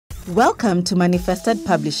Welcome to Manifested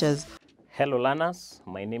Publishers. Hello learners,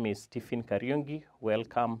 my name is Stephen Kariungi.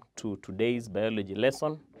 Welcome to today's biology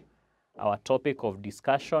lesson. Our topic of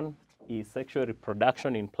discussion is sexual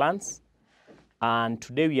reproduction in plants. And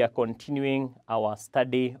today we are continuing our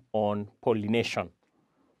study on pollination.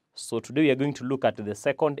 So today we are going to look at the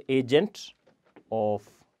second agent of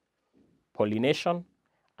pollination,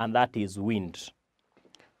 and that is wind.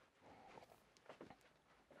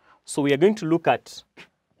 So we are going to look at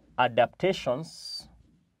adaptations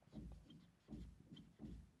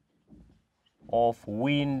of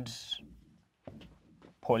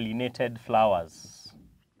wind-pollinated flowers.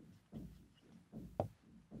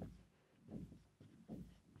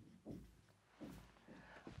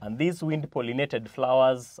 And these wind-pollinated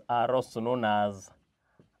flowers are also known as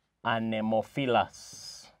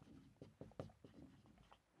Anemophilous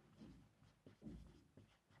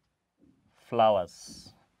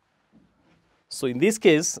flowers. So in this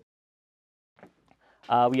case,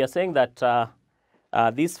 we are saying that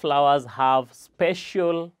these flowers have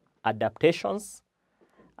special adaptations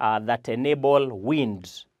that enable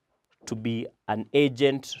wind to be an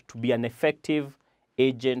agent, to be an effective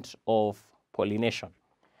agent of pollination.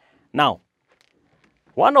 Now,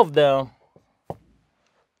 one of the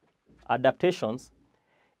adaptations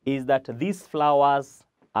is that these flowers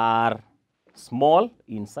are small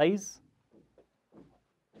in size,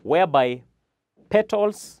 whereby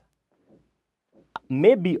petals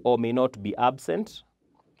may be or may not be absent.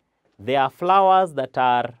 There are flowers that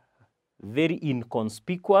are very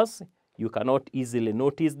inconspicuous. You cannot easily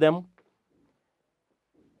notice them.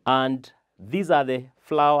 And these are the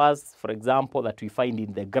flowers, for example, that we find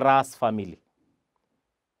in the grass family.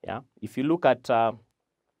 Yeah? If you look at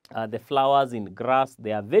the flowers in grass,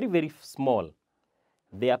 they are very, very small.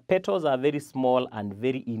 Their petals are very small and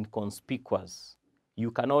very inconspicuous.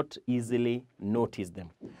 You cannot easily notice them.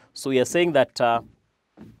 So we are saying that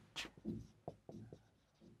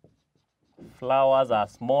flowers are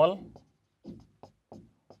small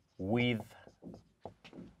with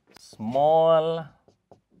small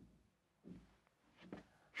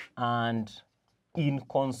and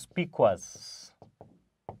inconspicuous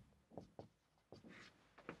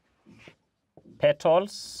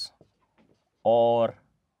petals or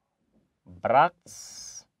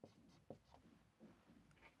bracts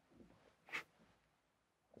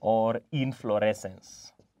or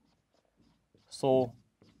inflorescence. So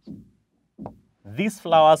these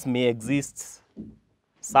flowers may exist,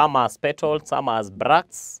 some as petals, some as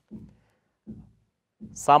bracts,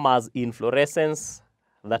 some as inflorescence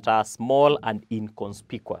that are small and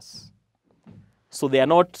inconspicuous. So they are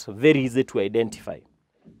not very easy to identify.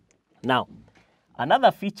 Now, another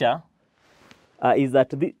feature is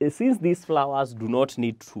that since these flowers do not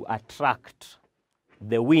need to attract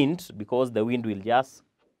the wind, because the wind will just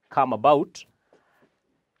come about,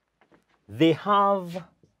 they have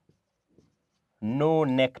no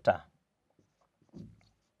nectar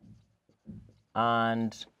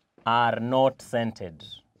and are not scented.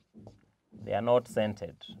 They are not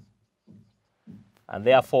scented. And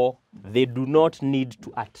therefore, they do not need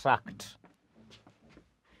to attract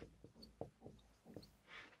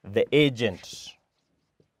the agent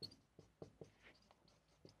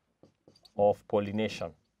of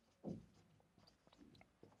pollination.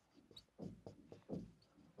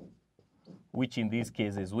 Which in this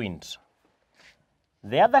case is wind.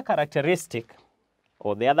 The other characteristic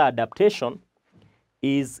or the other adaptation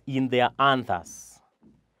is in their anthers.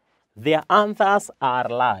 Their anthers are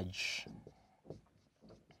large.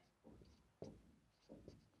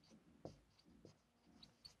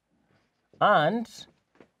 And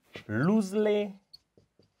loosely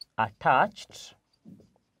attached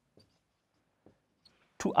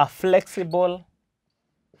to a flexible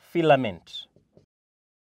filament.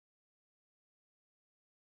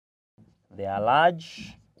 They are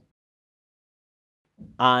large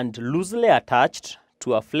and loosely attached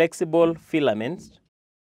to a flexible filament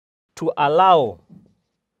to allow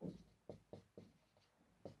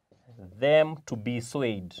them to be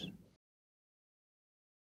swayed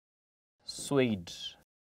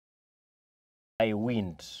by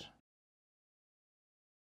wind.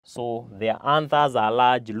 So their anthers are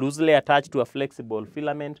large, loosely attached to a flexible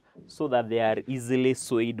filament so that they are easily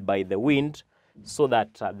swayed by the wind, so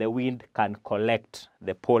that the wind can collect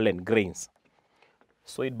the pollen grains.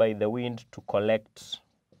 Swayed by the wind to collect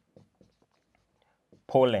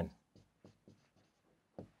pollen.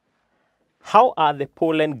 How are the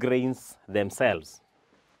pollen grains themselves?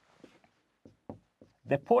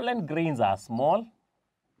 The pollen grains are small.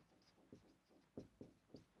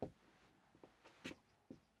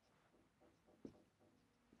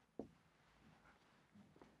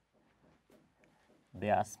 They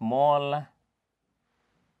are small,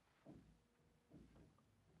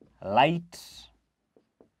 light,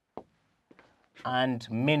 and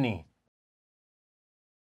many.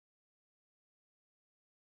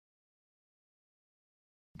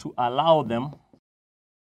 To allow them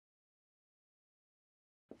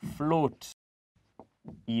float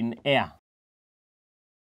in air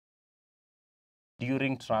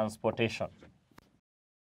during transportation.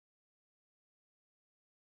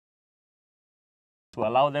 To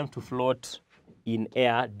allow them to float in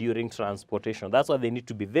air during transportation. That's why they need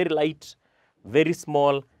to be very light, very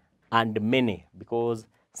small, and many, because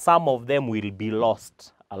some of them will be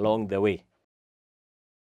lost along the way.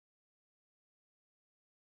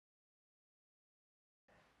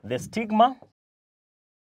 The stigma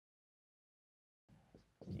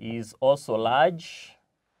is also large,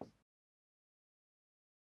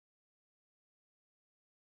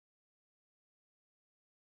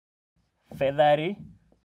 feathery,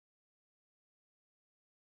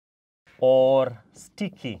 or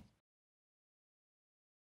sticky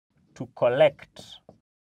to collect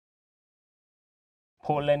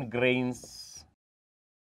pollen grains,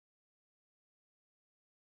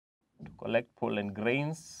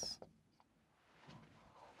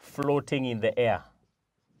 floating in the air.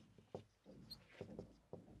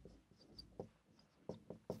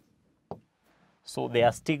 So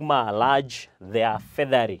their stigma are large, they are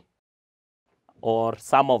feathery, or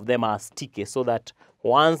some of them are sticky, so that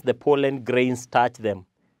once the pollen grains touch them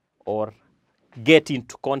or get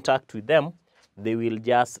into contact with them, they will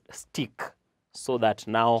just stick, so that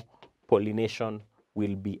now pollination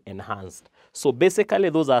will be enhanced. So basically,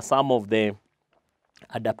 those are some of the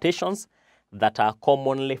adaptations that are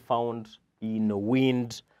commonly found in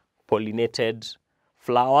wind-pollinated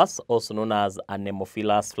flowers, also known as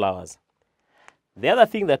Anemophilous flowers. The other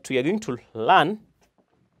thing that we are going to learn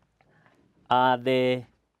are the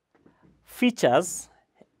features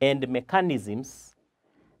and mechanisms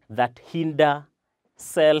that hinder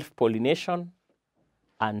self-pollination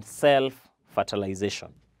and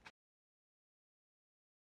self-fertilization.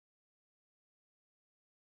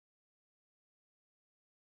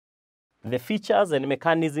 The features and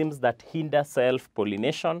mechanisms that hinder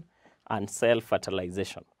self-pollination and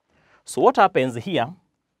self-fertilization. So what happens here,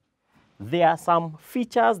 there are some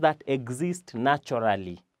features that exist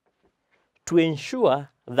naturally to ensure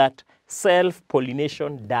that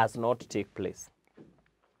self-pollination does not take place.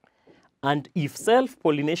 And if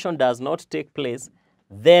self-pollination does not take place,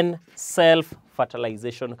 then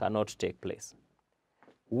self-fertilization cannot take place.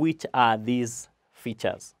 Which are these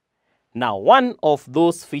features? Now, one of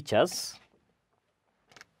those features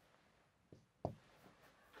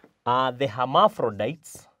are the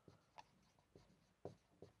hermaphrodites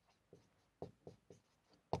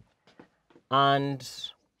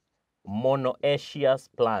and monoecious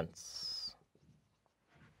plants.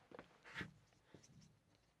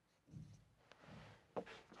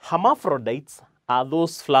 Hermaphrodites are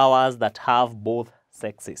those flowers that have both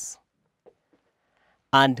sexes.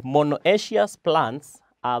 And monoecious plants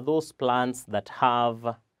are those plants that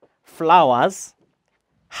have flowers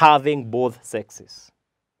having both sexes.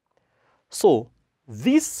 So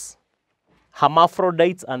these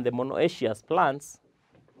hermaphrodites and the monoecious plants,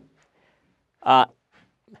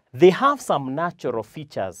 they have some natural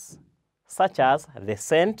features, such as the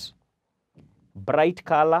scent, bright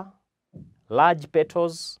color, large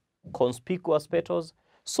petals, conspicuous petals.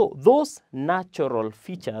 So those natural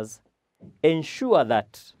features ensure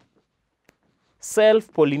that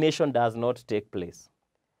self-pollination does not take place,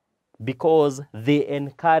 because they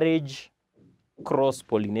encourage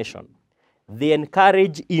cross-pollination. They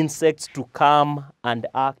encourage insects to come and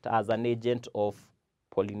act as an agent of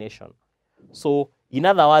pollination. So in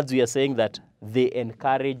other words, we are saying that they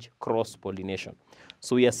encourage cross-pollination.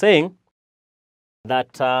 So we are saying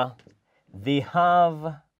that they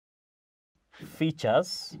have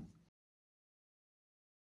features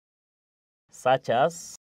such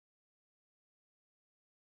as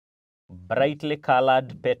brightly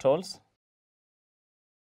colored petals,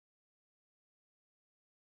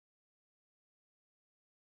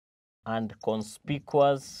 and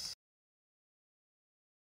conspicuous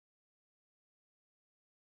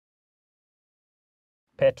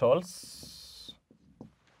petals.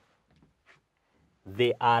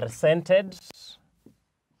 They are scented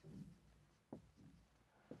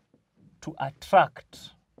to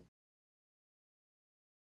attract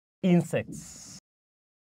insects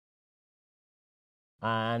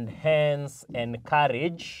and hence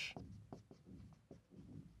encourage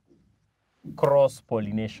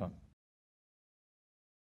cross-pollination.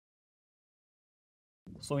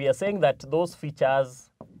 So we are saying that those features,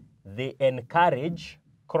 they encourage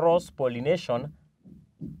cross-pollination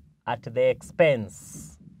at the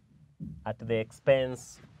expense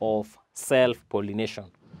of self-pollination.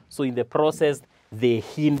 So in the process, they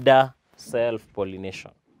hinder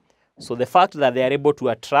self-pollination. So the fact that they are able to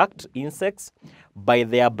attract insects by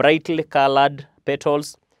their brightly colored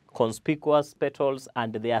petals, conspicuous petals,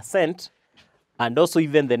 and their scent, and also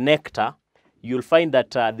even the nectar, you'll find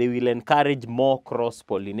that they will encourage more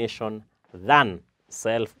cross-pollination than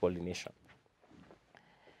self-pollination.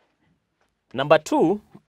 Number 2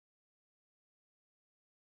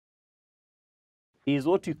 is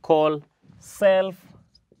what we call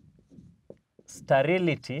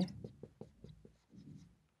self-sterility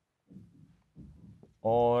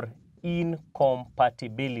or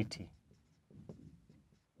incompatibility.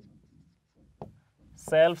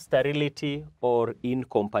 Self-sterility or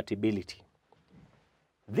incompatibility.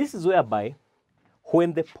 This is whereby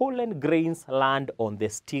when the pollen grains land on the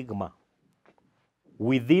stigma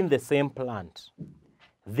within the same plant,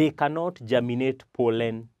 they cannot germinate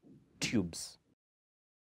pollen tubes.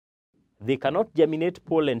 They cannot germinate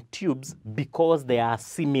pollen tubes because they are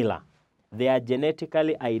similar. They are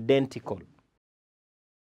genetically identical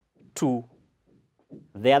to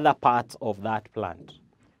the other parts of that plant.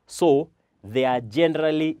 So they are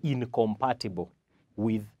generally incompatible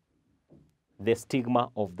with the stigma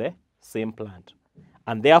of the same plant.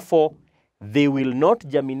 And therefore, they will not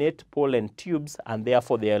germinate pollen tubes, and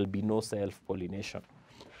therefore there will be no self-pollination.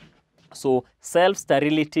 So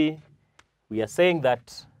self-sterility, we are saying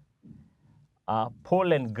that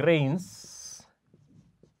pollen grains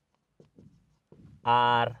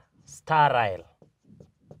are sterile,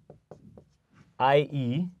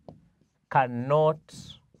 i.e. cannot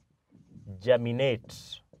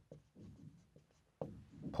germinate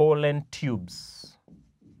pollen tubes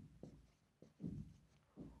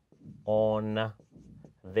on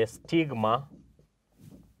the stigma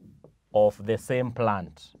of the same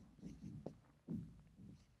plant.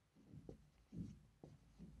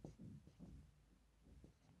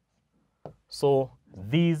 So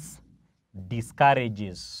this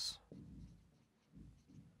discourages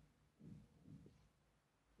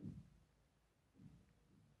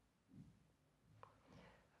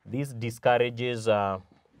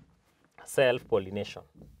self-pollination.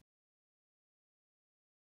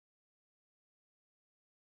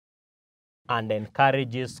 And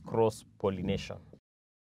encourages cross-pollination.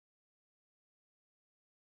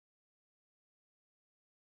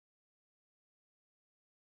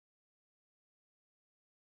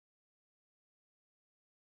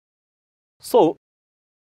 So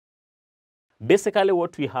basically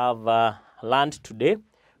what we have learned today,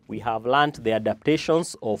 we have learned the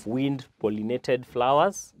adaptations of wind-pollinated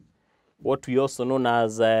flowers, what we also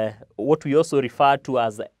refer to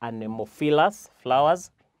as Anemophilous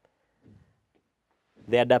flowers.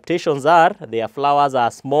 The adaptations are, their flowers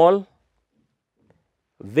are small,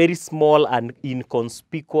 very small and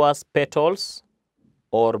inconspicuous petals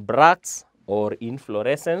or bracts or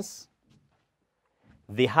inflorescence.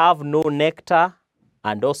 They have no nectar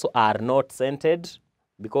and also are not scented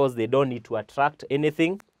because they don't need to attract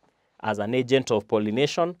anything as an agent of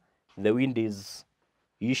pollination. The wind is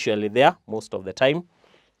usually there most of the time.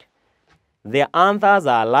 Their anthers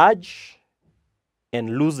are large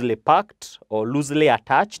and loosely packed or loosely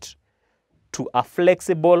attached to a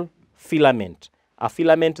flexible filament, a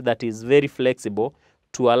filament that is very flexible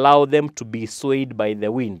to allow them to be swayed by the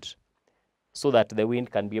wind so that the wind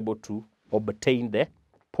can be able to obtain the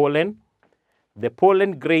pollen. The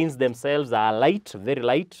pollen grains themselves are light, very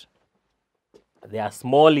light. They are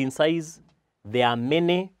small in size. They are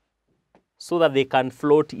many so that they can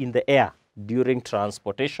float in the air during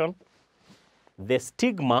transportation. The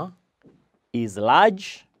stigma is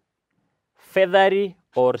large, feathery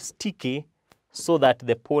or sticky so that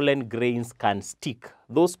the pollen grains can stick.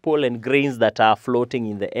 Those pollen grains that are floating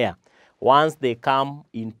in the air, once they come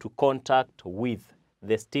into contact with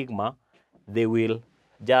the stigma, they will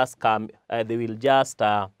just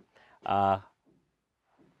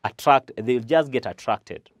get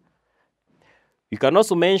attracted. You can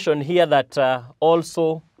also mention here that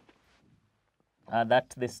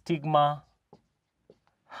that the stigma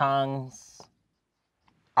hangs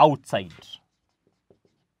outside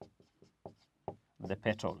the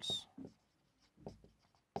petals.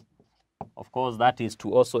 Of course, that is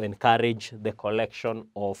to also encourage the collection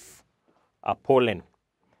of pollen.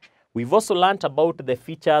 We've also learned about the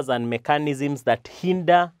features and mechanisms that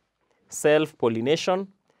hinder self-pollination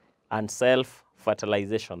and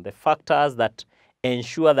self-fertilization, the factors that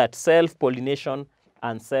ensure that self-pollination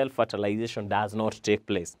and self-fertilization does not take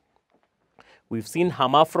place. We've seen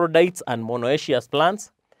hermaphrodites and monoecious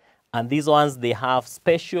plants, And these ones, they have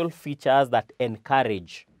special features that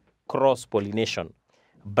encourage cross-pollination.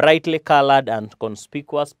 Brightly colored and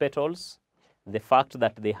conspicuous petals, the fact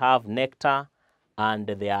that they have nectar and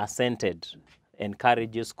they are scented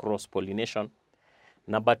encourages cross-pollination.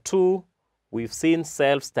 Number 2, we've seen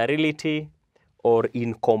self-sterility or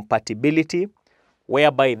incompatibility,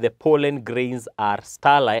 whereby the pollen grains are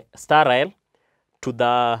sterile to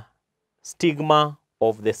the stigma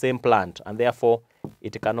of the same plant, and therefore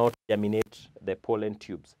it cannot germinate the pollen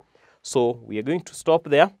tubes. So we are going to stop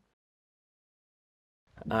there,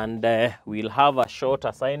 and we'll have a short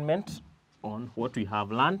assignment on what we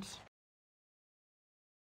have learned.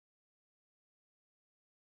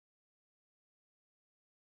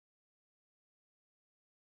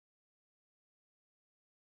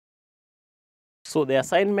 So the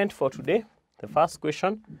assignment for today, the first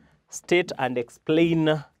question, state and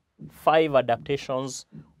explain 5 adaptations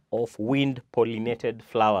of wind-pollinated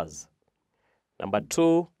flowers. Number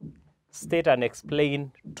 2, state and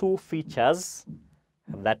explain 2 features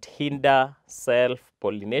that hinder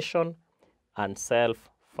self-pollination and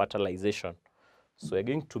self-fertilization. So we're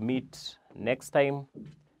going to meet next time.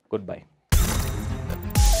 Goodbye.